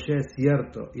palabra de Moshe es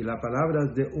cierto y la palabra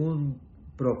de un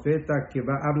profeta que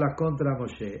habla contra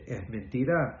Moshe es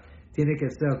mentira, tiene que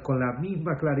ser con la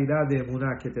misma claridad de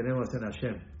emuná que tenemos en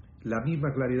Hashem. La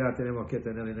misma claridad tenemos que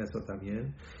tener en eso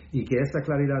también. Y que esa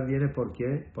claridad viene, ¿por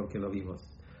qué? Porque lo vimos.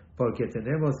 Porque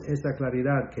tenemos esa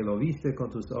claridad que lo viste con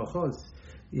tus ojos.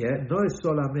 No es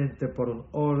solamente por un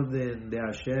orden de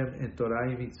Hashem en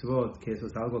Torah y Mitzvot, que eso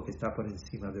es algo que está por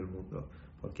encima del mundo.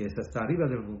 Porque eso está arriba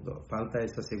del mundo. Falta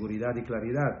esa seguridad y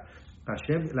claridad.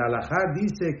 Hashem, la halajá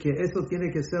dice que eso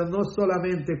tiene que ser no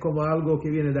solamente como algo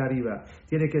que viene de arriba,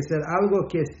 tiene que ser algo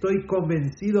que estoy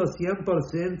convencido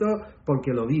 100%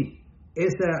 porque lo vi.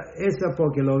 Esa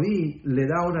porque lo vi le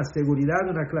da una seguridad,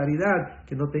 una claridad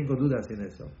que no tengo dudas en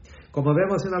eso. Como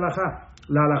vemos en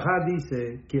la halajá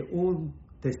dice que un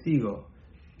testigo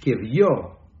que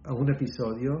vio a un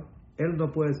episodio, él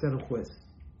no puede ser un juez.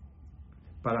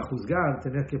 Para juzgar,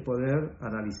 tener que poder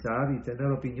analizar y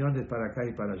tener opiniones para acá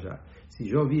y para allá. Si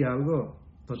yo vi algo,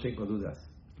 no tengo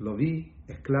dudas. Lo vi,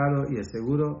 es claro y es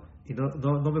seguro, y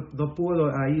no puedo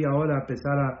ahí ahora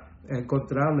empezar a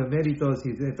encontrarle méritos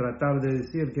y tratar de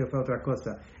decir que fue otra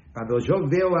cosa. Cuando yo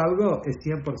veo algo, es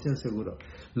 100% seguro.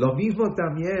 Lo mismo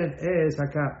también es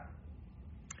acá.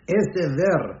 Ese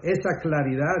ver, esa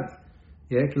claridad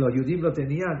que los judíos lo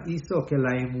tenían, hizo que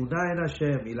la emuná en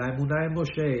Hashem y la emuná en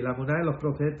Moshe y la emuná en los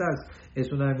profetas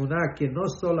es una emuná que no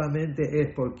solamente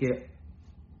es porque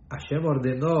Hashem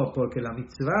ordenó, porque la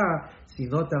mitzvah,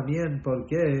 sino también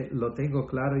porque lo tengo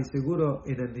claro y seguro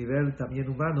en el nivel también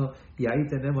humano, y ahí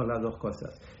tenemos las dos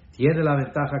cosas. Tiene la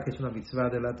ventaja que es una mitzvah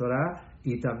de la Torah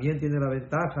y también tiene la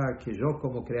ventaja que yo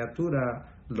como criatura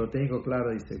lo tengo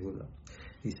claro y seguro.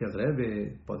 Dice el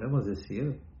Rebbe, podemos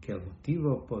decir que el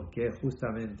motivo por qué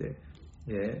justamente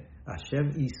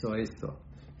Hashem hizo esto,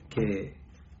 que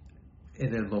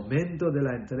en el momento de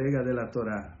la entrega de la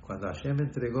Torah, cuando Hashem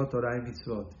entregó Torah y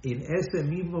Mitzvot, en ese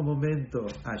mismo momento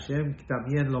Hashem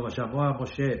también lo llamó a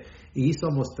Moshe y hizo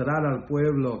mostrar al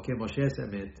pueblo que Moshe es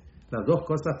Emet. Las dos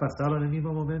cosas pasaron en el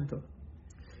mismo momento.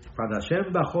 Cuando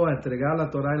Hashem bajó a entregar la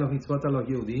Torah y los mitzvot a los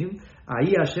Yehudim,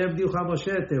 ahí Hashem dijo a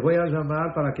Moshe, te voy a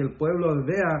llamar para que el pueblo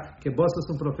vea que vos sos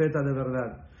un profeta de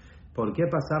verdad. ¿Por qué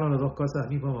pasaron las dos cosas al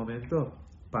mismo momento?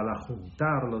 Para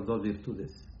juntar las dos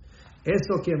virtudes.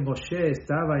 Eso que Moshe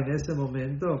estaba en ese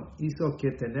momento hizo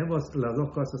que tenemos las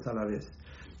dos cosas a la vez.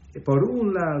 Por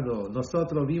un lado,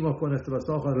 nosotros vimos con nuestros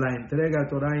ojos la entrega de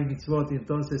Torah y mitzvot, y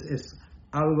entonces es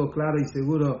algo claro y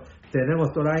seguro.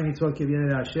 Tenemos Torah y mitzvot que viene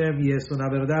de Hashem y es una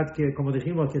verdad que, como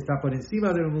dijimos, que está por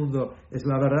encima del mundo, es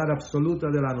la verdad absoluta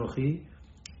de la Anojí.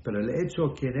 Pero el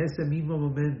hecho que en ese mismo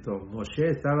momento Moshe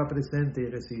estaba presente y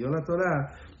recibió la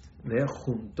Torah, le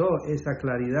juntó esa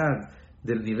claridad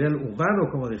del nivel humano,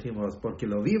 como dijimos, porque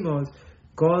lo vimos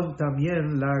con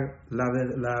también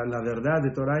la verdad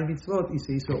de Torah y Mitzvot, y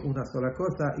se hizo una sola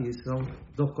cosa, y son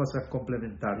dos cosas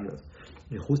complementarias.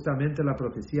 Y justamente la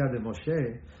profecía de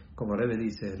Moshe, como Rebbe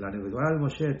dice, la nebuá de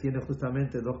Moshe tiene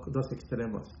justamente dos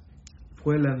extremos.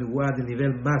 Fue la nebuá de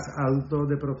nivel más alto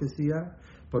de profecía,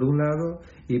 por un lado,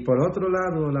 y por otro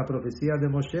lado, la profecía de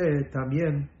Moshe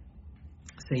también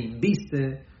se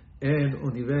inviste en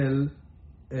un nivel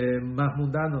más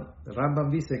mundano. Rambam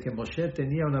dice que Moshe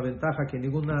tenía una ventaja que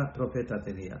ninguna profeta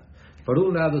tenía. Por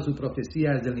un lado, su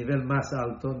profecía es del nivel más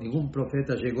alto, ningún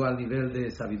profeta llegó al nivel de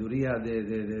sabiduría,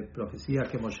 de profecía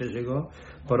que Moshe llegó.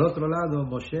 Por otro lado,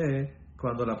 Moshe,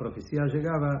 cuando la profecía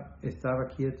llegaba, estaba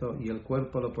quieto y el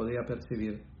cuerpo lo podía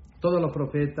percibir. Todos los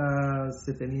profetas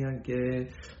se tenían que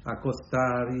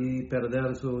acostar y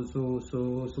perder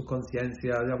su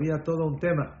conciencia. Había todo un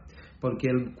tema, porque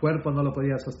el cuerpo no lo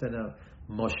podía sostener.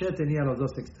 Moshe tenía los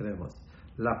dos extremos.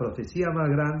 La profecía más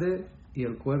grande y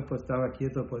el cuerpo estaba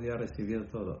quieto, podía recibir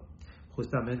todo.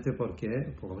 Justamente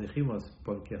porque, como dijimos,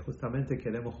 porque justamente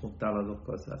queremos juntar las dos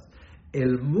cosas.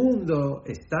 El mundo,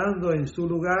 estando en su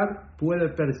lugar,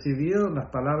 puede percibir las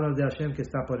palabras de Hashem que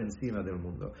está por encima del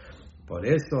mundo. Por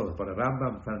eso, por el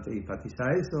Rambam enfatiza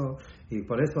eso, y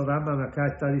por eso Rambam acá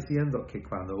está diciendo que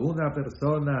cuando una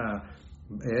persona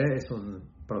es un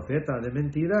profeta de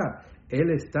mentira,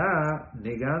 él está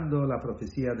negando la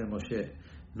profecía de Moshe.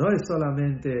 No es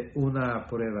solamente una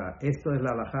prueba, esto es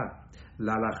la halajá.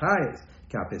 La halajá es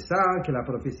que a pesar que la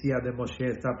profecía de Moshe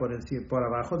está por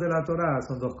abajo de la Torah,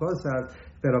 son dos cosas,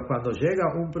 pero cuando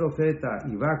llega un profeta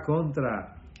y va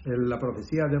contra la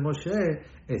profecía de Moshe,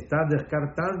 está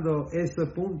descartando ese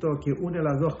punto que une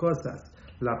las dos cosas,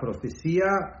 la profecía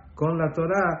con la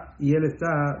Torah, y él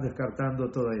está descartando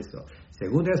todo eso.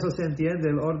 Según eso se entiende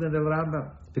el orden del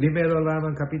Rambam. Primero el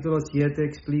Rambam capítulo 7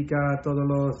 explica todos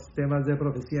los temas de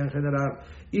profecía en general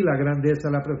y la grandeza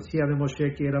de la profecía de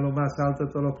Moshe, que era lo más alto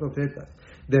de todos los profetas.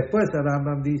 Después el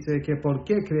Rambam dice que ¿por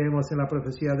qué creemos en la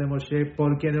profecía de Moshe?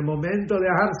 Porque en el momento de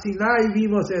Har Sinai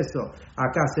vimos eso.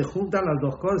 Acá se juntan las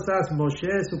dos cosas,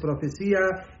 Moshe, su profecía,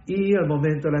 y el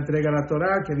momento de la entrega de la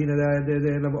Torah, que viene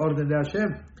del orden de Hashem.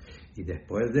 Y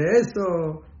después de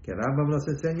eso, que Rambam nos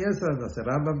enseña eso,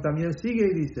 Rambam también sigue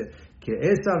y dice que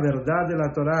esa verdad de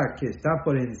la Torah que está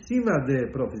por encima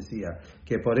de profecía,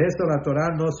 que por eso la Torah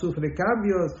no sufre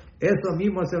cambios, eso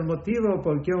mismo es el motivo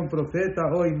por qué un profeta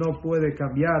hoy no puede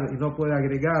cambiar y no puede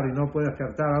agregar y no puede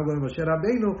descartar algo de Moshe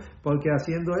Rabbeinu, porque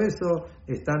haciendo eso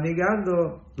está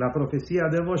negando la profecía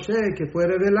de Moshe que fue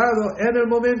revelado en el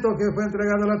momento que fue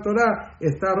entregada la Torah.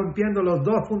 Está rompiendo los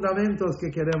dos fundamentos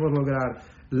que queremos lograr: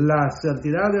 la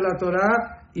certidumbre de la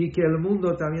Torah y que el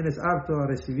mundo también es apto a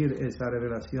recibir esa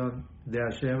revelación de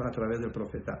Hashem a través del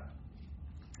profeta.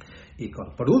 Y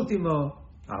por último,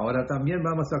 ahora también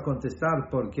vamos a contestar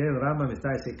por qué el Rambam está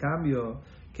ese cambio,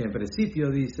 que en principio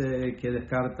dice que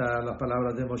descarta las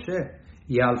palabras de Moshe,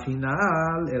 y al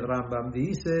final el Rambam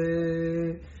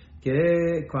dice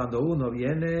que cuando uno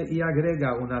viene y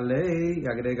agrega una ley,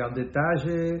 agrega un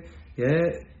detalle,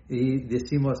 y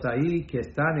decimos ahí que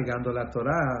está negando la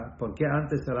Torah, porque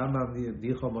antes el Rambam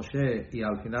dijo Moshe y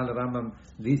al final el Rambam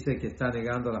dice que está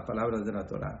negando las palabras de la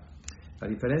Torah. La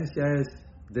diferencia es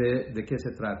de qué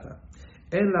se trata.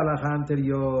 En la halajá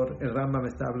anterior, el Rambam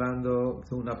está hablando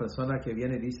de una persona que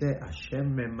viene y dice: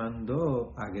 Hashem me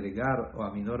mandó agregar o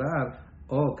aminorar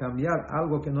o cambiar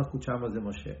algo que no escuchamos de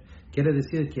Moshe. Quiere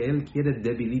decir que él quiere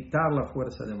debilitar la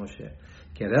fuerza de Moshe.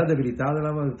 Querer debilitar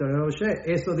la fuerza de Moshe,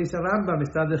 eso dice Rambam,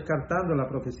 está descartando la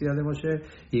profecía de Moshe.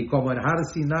 Y como en Har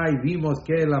Sinai vimos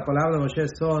que la palabra de Moshe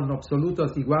son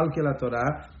absolutos igual que la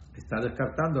Torah, está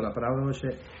descartando la palabra de Moshe.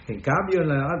 En cambio, en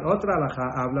la otra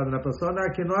halajá habla de una persona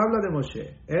que no habla de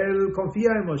Moshe. Él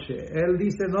confía en Moshe. Él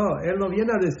dice no. Él no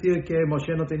viene a decir que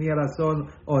Moshe no tenía razón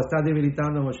o está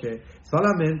debilitando a Moshe.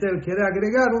 Solamente él quiere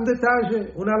agregar un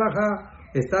detalle, una halajá.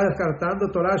 Está descartando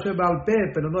Torah Sheba'al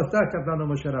Peh, pero no está descartando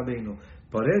Moshe Rabbeinu.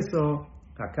 Por eso,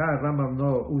 acá Rambam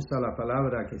no usa la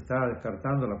palabra que está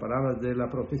descartando, la palabra de la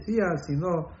profecía,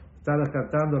 sino está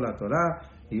descartando la Torah.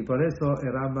 Y por eso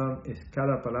el Rambam,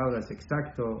 cada palabra es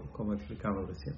exacto, como explicamos recién.